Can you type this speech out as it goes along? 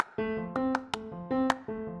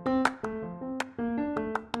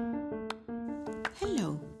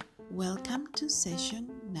Welcome to session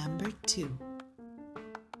number 2.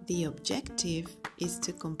 The objective is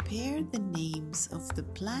to compare the names of the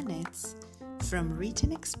planets from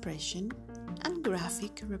written expression and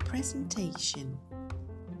graphic representation.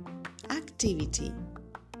 Activity: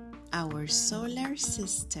 Our solar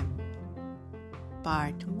system.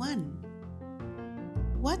 Part 1.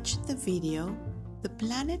 Watch the video The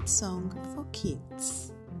Planet Song for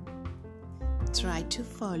Kids. Try to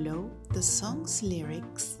follow the song's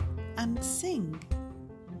lyrics and sing.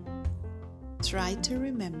 Try to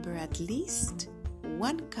remember at least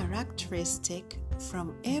one characteristic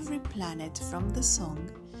from every planet from the song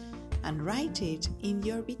and write it in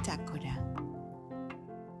your Bitácora.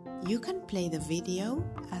 You can play the video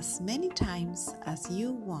as many times as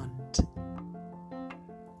you want.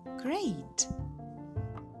 Great!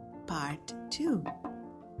 Part 2.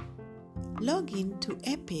 Log in to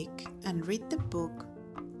Epic and read the book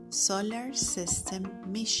Solar System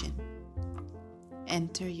Mission.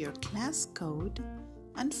 Enter your class code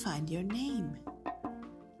and find your name.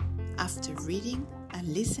 After reading and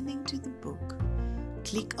listening to the book,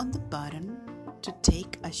 click on the button to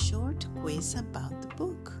take a short quiz about the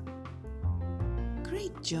book.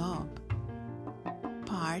 Great job!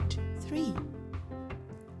 Part 3.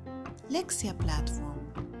 Lexia Platform.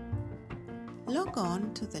 Log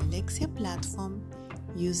on to the Lexia platform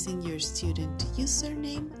using your student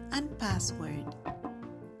username and password.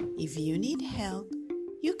 If you need help,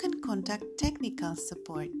 you can contact technical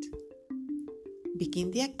support.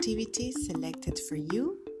 Begin the activity selected for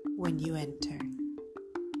you when you enter.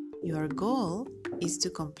 Your goal is to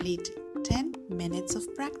complete 10 minutes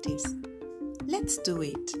of practice. Let's do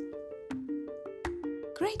it!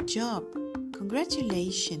 Great job!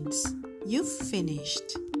 Congratulations! You've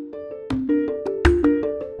finished!